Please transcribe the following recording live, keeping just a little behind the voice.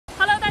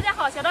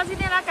小张今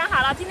天来赶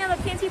海了。今天的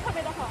天气特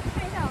别的好，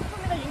看一下后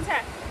面的云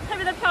彩特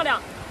别的漂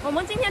亮。我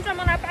们今天专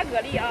门来扒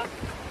蛤蜊啊！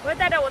我要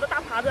带着我的大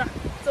耙子，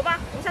走吧，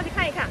我们下去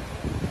看一看。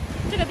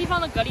这个地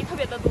方的蛤蜊特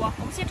别的多，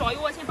我们先找一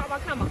窝先扒扒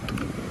看吧。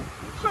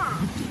哈，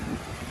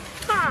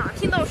哈，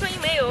听到声音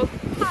没有？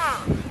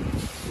哈，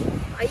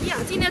哎呀，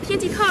今天天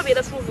气特别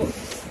的舒服，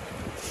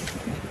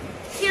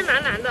天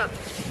蓝蓝的，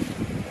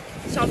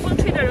小风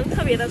吹着人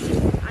特别的舒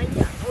服。哎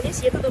呀，我连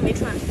鞋子都没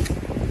穿，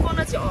光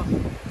着脚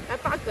来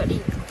扒蛤蜊，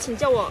请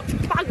叫我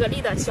扒蛤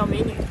蜊的小美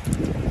女。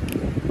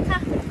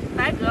看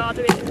白蛤啊，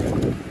这边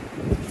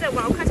再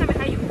挖，我看下面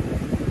还有。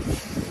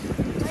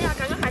哎呀，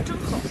感觉还真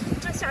好，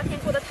这夏天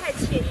过得太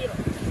惬意了。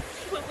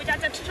一会回家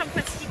再吃上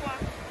块西瓜，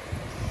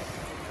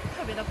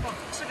特别的棒。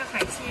吃个海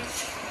鲜，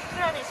喝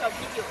上点小啤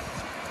酒，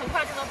很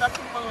快就能得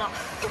痛风了。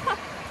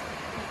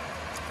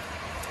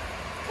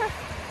看，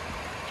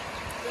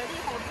蛤蜊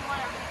好多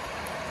呀，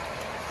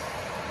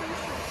真是。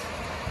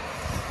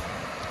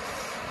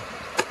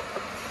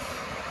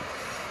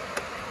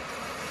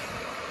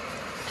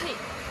嘿，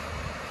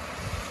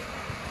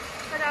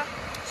大家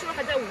是不是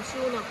还在午休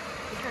呢？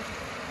你看，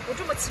我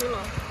这么勤劳。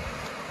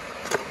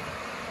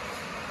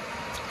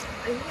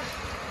哎呀，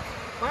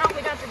晚上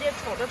回家直接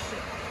炒着吃，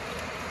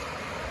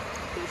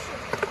真是。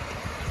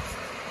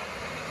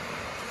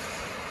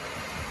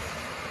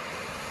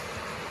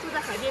住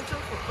在海边真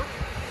好啊，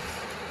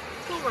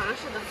跟玩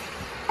似的，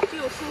就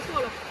有收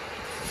获了，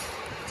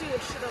就有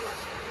吃的了。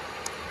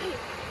哎，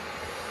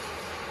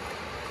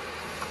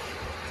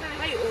下面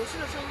还有偶吃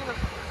的声音呢。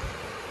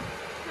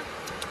看，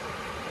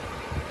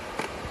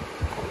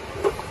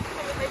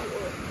上面还有，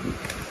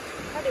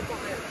还得扒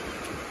呀。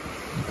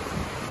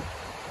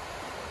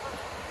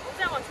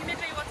再往前面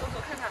这一窝走走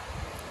看看，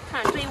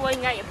看这一窝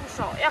应该也不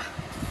少呀。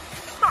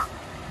哈，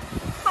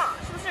哈，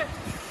是不是？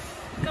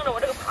跟着我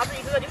这个耙子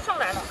一个个就上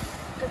来了。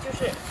这就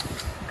是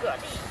蛤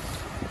蜊，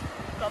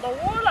找到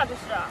窝了，这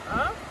是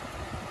啊，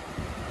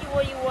一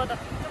窝一窝的，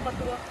这么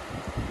多，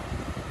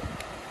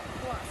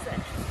哇塞！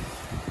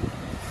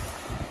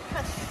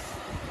看，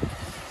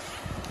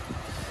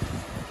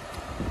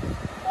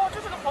哦，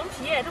这是个黄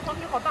皮，这黄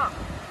皮好大。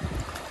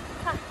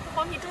看，这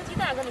黄皮蒸鸡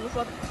蛋，跟你们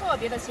说特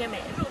别的鲜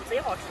美，肉贼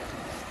好吃。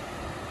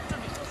这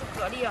里都是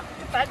蛤蜊啊，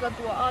这白蛤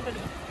多啊，这里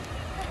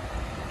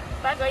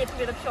白蛤也特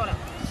别的漂亮，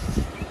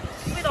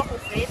味道很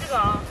肥。这个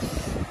啊，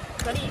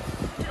蛤蜊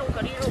这种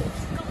蛤蜊肉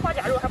跟花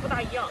甲肉还不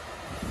大一样，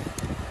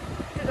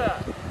这个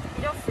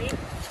比较肥。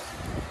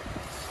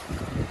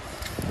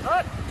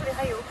这里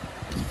还有，哟，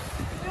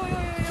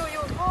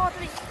哦，这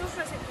里都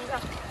是，你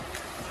看，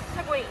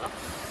太过瘾了。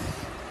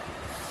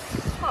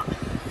哈，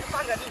这扒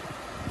蛤蜊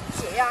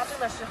解压真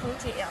的是很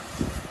解压。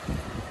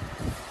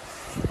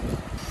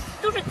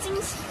都是惊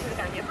喜，就是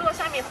感觉不知道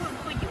下面会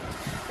不会有，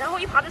然后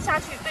一耙子下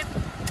去被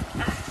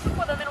收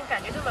获的那种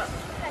感觉真的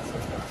太幸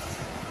福了。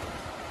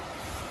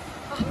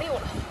啊，没有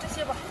了，这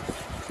些吧，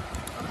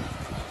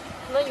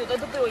可能有的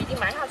都被我已经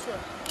埋下去了，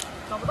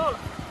找不到了。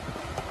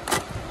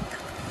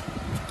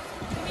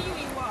这边又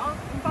一窝啊，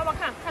我们扒扒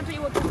看，看这一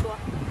窝多不多？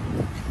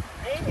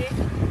哎，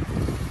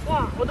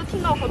哇，我都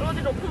听到好多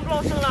这种碰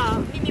撞声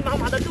了，密密麻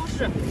麻的都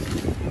是。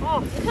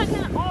哦，你看，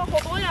哦，好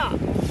多呀，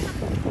看，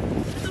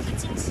这都是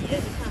惊喜，你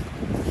看。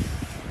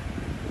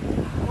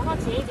往上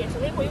捡一捡，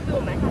省得一会儿又被我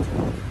埋下去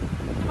了，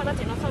就把它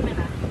捡到上面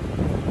来。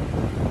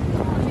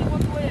哇，这一窝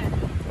多耶！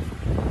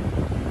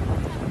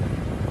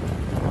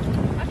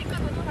而且个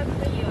头都还可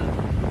以啊，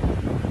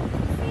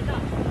肥的。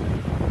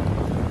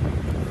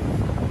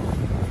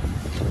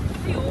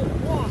还有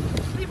哇，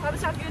这一耙子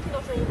下去又听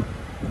到声音了。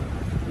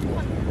看，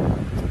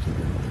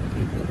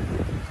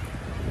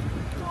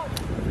哇，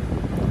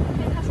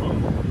这也太爽了！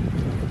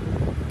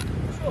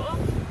爽啊！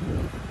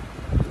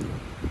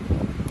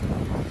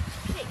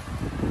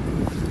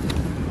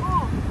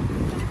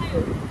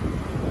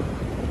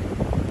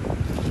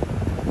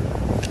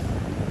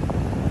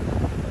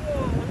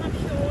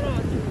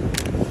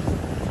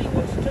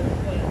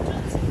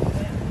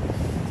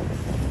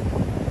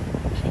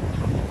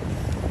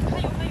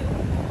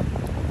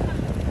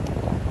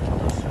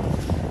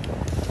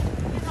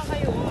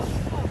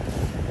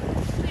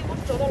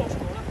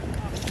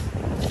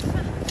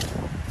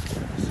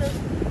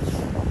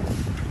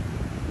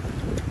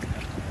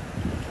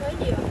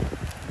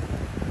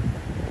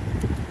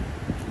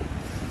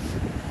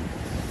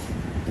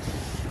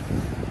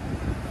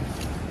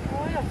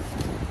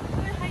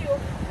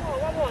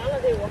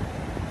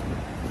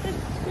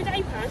回家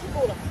一盘是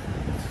够了。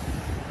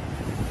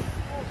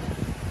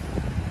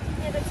今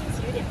天的惊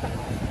喜有点大。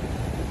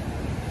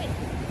嘿，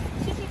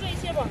先说这一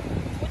些吧，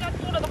回家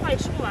多了的话也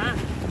吃不完，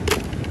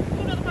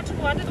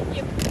这东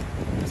西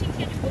今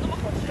天就不那么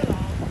好吃了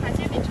啊。海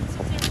鲜得趁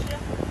新鲜吃。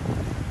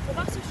走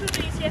吧，先说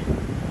这一些，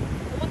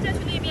我们再去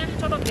那边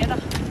找找别的，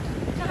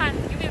看看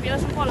有没有别的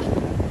收获了。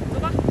走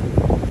吧，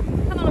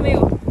看到了没有？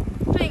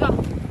这个，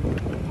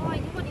已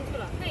经混进去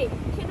了。嘿，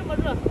天这么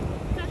热，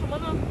干什么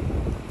呢？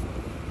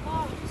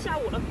下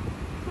午了，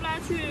出来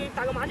去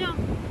打个麻将。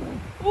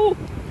哦，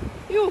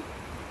哟，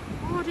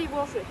这一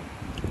波水，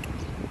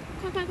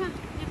看，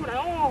捏出来，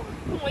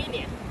碰我一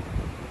脸，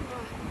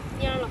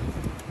蔫了。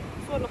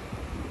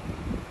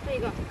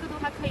个个头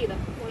还可以的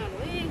猫眼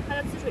螺，哎，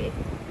还在吃水。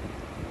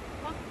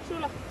好，收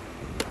了。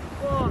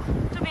哇，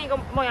这边一个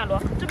猫眼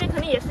螺，这边肯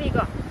定也是一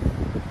个，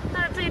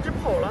但是这一只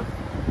跑了，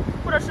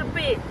或者是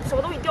被什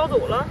么东西叼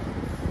走了，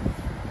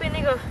被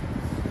那个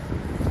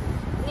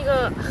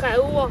海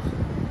鸥，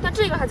但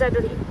这个还在这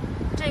里。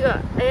这个，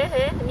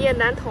哎，你也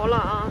难逃了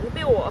啊！你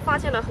被我发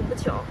现了，很不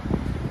巧。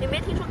你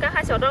没听说赶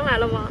海小张来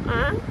了吗？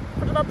啊，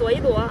不知道躲一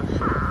躲。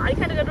哈，你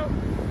看这个肉，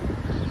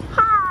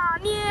哈，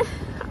你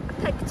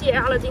太解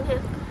压了今天。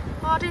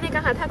啊，这天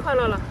赶海太快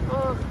乐了。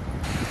哦，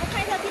我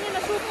看一下今天的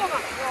收获吧。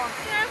哇，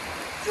虽然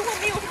收获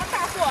没有什么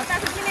大货，但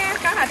是今天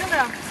赶海真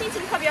的心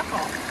情特别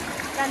好，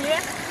感觉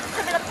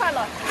特别的快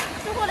乐。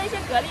收获了一些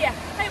蛤蜊，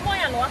还有猫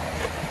眼螺。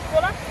走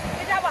了，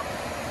回家吧，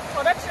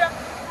好着吃。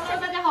Hello，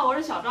 大家好，我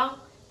是小张。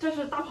这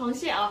是大螃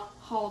蟹啊，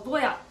好多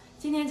呀！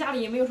今天家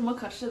里也没有什么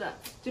可吃的，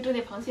就蒸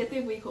点螃蟹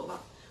对付一口吧。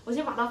我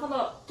先把它放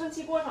到蒸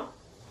汽锅上，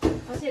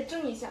螃蟹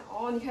蒸一下。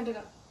哦，你看这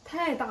个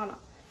太大了，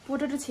不过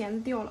这只钳子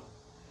掉了，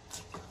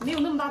没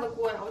有那么大的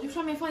锅呀，我就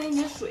上面放一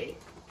点水，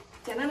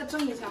简单的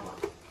蒸一下吧。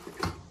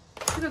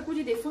这个估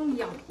计得分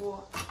2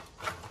锅，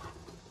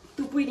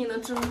都不一定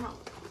能蒸上。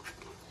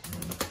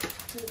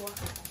这个锅，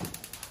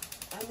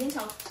勉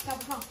强盖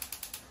不上，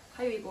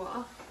还有一锅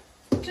啊，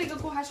这个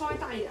锅还稍微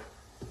大一点。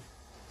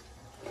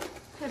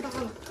太大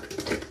了，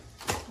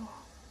哦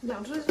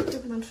，2只就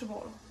可能吃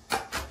饱了。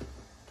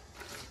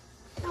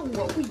但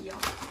我不一样，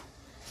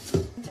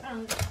家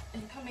人，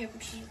哎，他们也不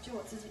吃，就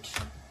我自己吃。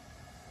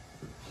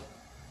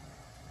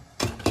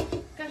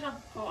盖上，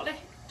好嘞，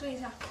蒸一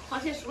下。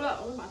螃蟹熟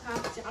了，我们把它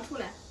夹出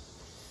来。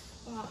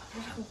哇，还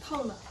是很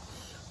烫的。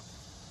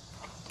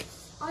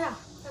哎呀，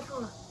太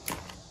烫了。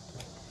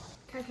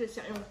开始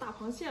享用大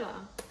螃蟹了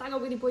啊！大哥，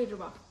我给你剥一只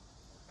吧。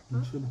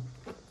你吃吧。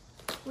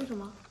为什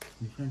么？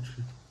你先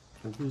吃。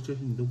我估计这些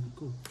你都不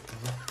够。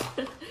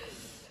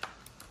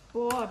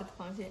哇，这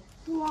螃蟹！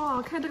哇，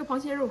看这个螃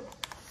蟹肉，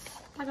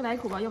大哥来一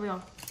口吧，要不要？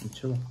你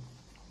吃吧。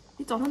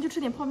你早上就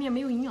吃点泡面，没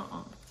有营养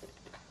啊。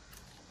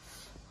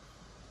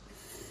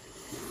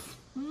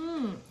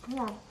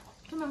哇，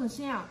真的很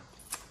鲜啊。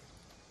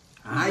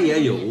俺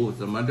也有，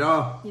怎么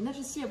着？你那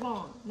是蟹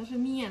棒，那是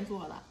面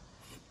做的。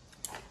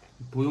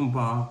不用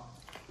扒，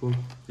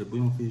也不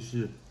用费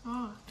事。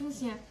啊，真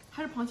鲜，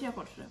还是螃蟹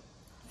好吃。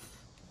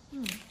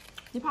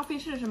你怕费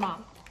事是吗？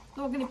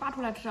那我给你扒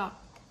出来吃啊。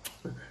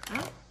啊？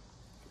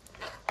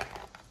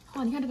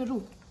哦，你看这个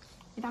肉，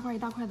一大块一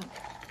大块的，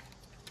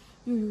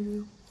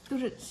哟，都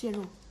是蟹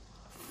肉。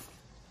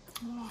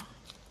哇，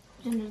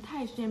简直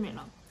太鲜美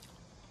了，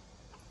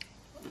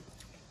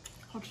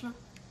好吃。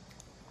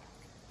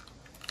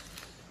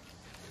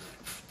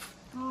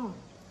哦，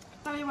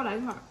大哥要不要来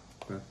一块？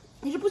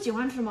你是不喜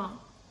欢吃吗？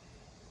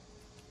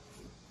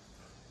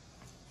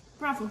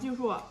不然粉丝就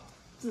说我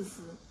自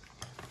私。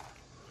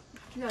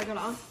吃掉一个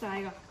了啊，再来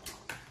一个。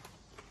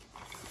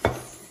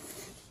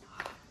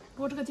不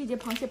过这个季节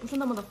螃蟹不是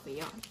那么的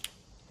肥啊，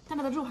但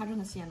它的肉还是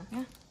很鲜的。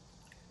看，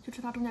就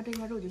吃它中间这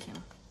块肉就行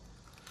了。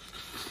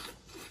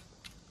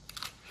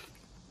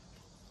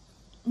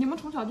你们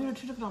从小就是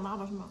吃这个长大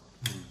的是吗？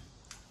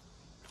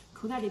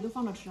口袋里都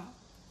放着吃啊。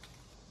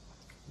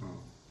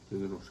就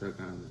那种晒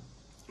干的。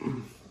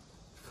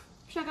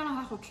晒干了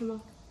还好吃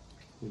吗？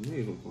就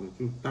那种东西，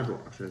就大爪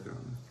晒干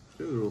的，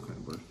这个肉肯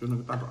定不是，就那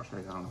个大爪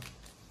晒干了。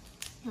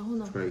然后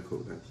呢？揣一口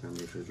袋，闲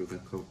没事就跟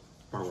嗑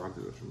八瓜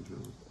子什么似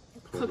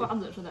的。嗑瓜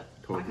子似的，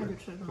打开就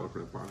吃是吗？掏出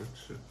来扒着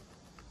吃。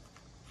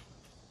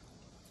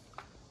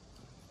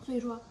所以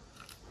说，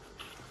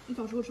你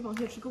小时候吃螃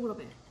蟹吃够了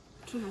呗，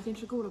吃海鲜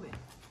吃够了呗。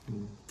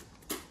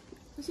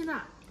那现在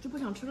就不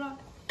想吃了？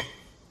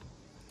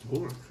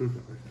偶尔吃吃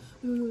还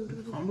行。这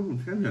个扛不住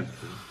天天吃。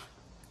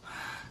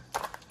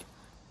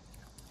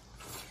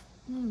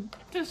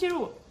这个蟹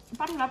肉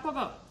扒出来剥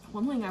个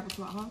馄饨应该不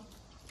错哈。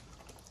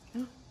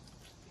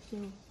蟹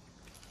肉，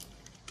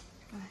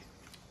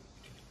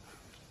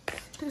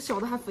这个小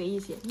的还肥一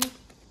些，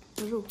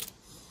这肉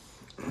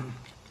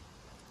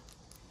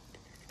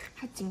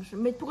还紧实，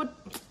不过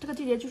这个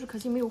季节就是可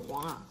惜没有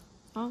黄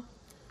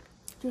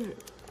就是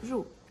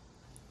肉。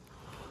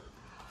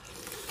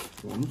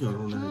我们小时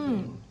候那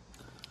个，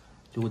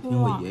就我听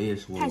我爷爷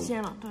说，太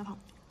鲜了，这个汤。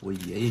我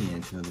爷爷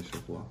年轻的时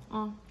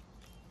候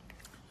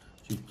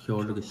就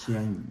挑这个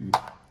鲜鱼，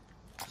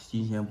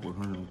新鲜捕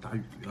上那种大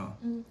鱼啊，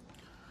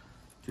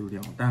就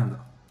2担子，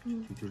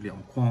就2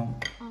筐，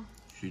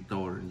去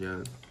到人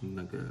家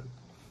那个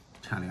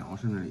产粮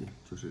食那里，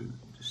就是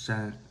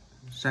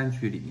山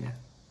区里面，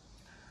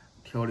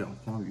挑2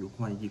筐鱼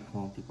换1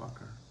筐地瓜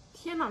干。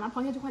天哪，拿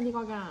螃蟹去换地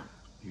瓜干？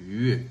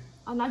鱼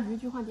啊，拿鱼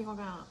去换地瓜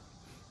干啊？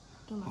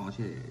真的？螃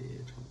蟹也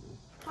差不多。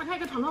打开一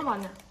个尝尝吧，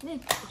你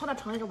好歹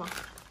尝一个吧。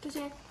这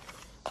些，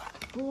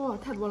哇，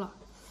太多了。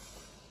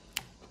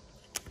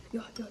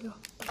哟，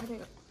打开这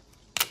个。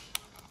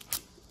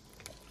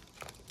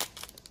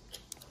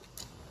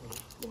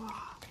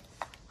哇，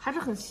还是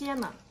很鲜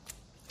的，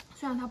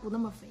虽然它不那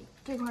么肥，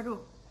这块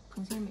肉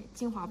很鲜美，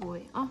精华部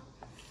位啊。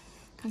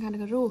看看这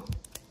个肉，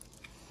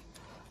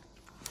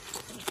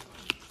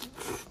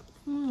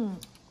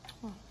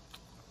哇，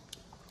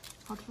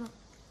好吃。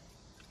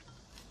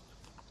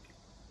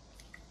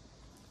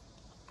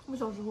我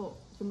小时候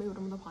就没有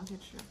这么多螃蟹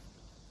吃。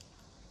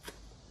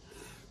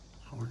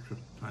好吃，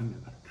赶紧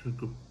的吃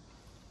够。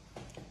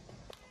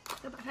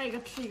再打开一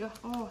个吃一个。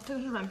哦，这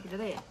个是软皮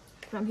的耶，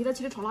软皮的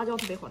其实炒辣椒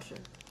特别好吃，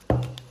特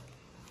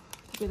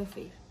别的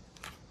肥。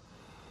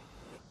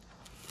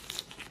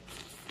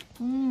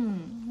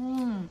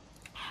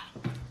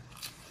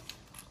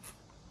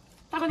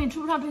大哥，你吃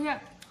不上这些，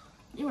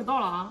一会儿到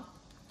了啊，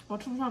我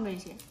吃不上这一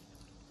些。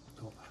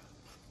到吧。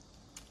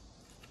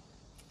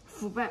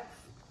腐败。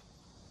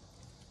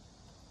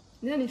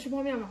那你吃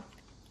泡面吧？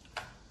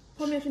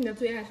泡面是你的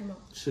最爱是吗？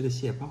吃个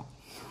蟹棒。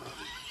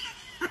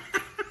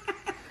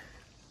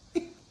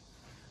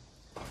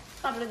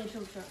大哥，你吃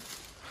不吃？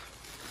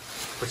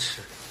不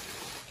吃。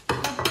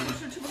那不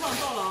是吃不上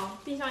到了啊，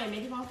冰箱也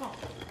没地方放，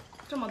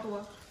这么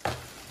多，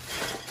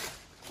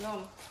不要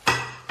了，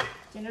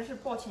简直是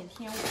暴殄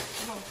天物，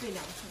浪费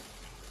粮食。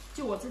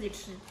就我自己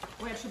吃，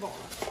我也吃饱了。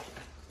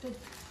这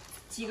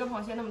几个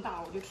螃蟹那么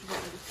大，我就吃饱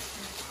了就行。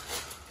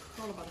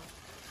糟了吧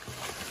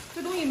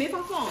这东西没法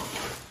放，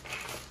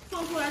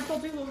放出来到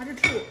最后还是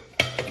臭，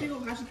最后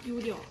还是丢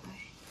掉。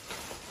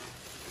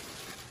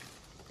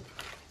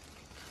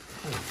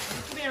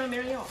这边人没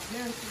人要，没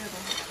人吃这东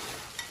西。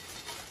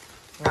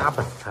俺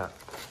不吃。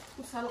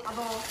不吃拉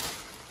倒。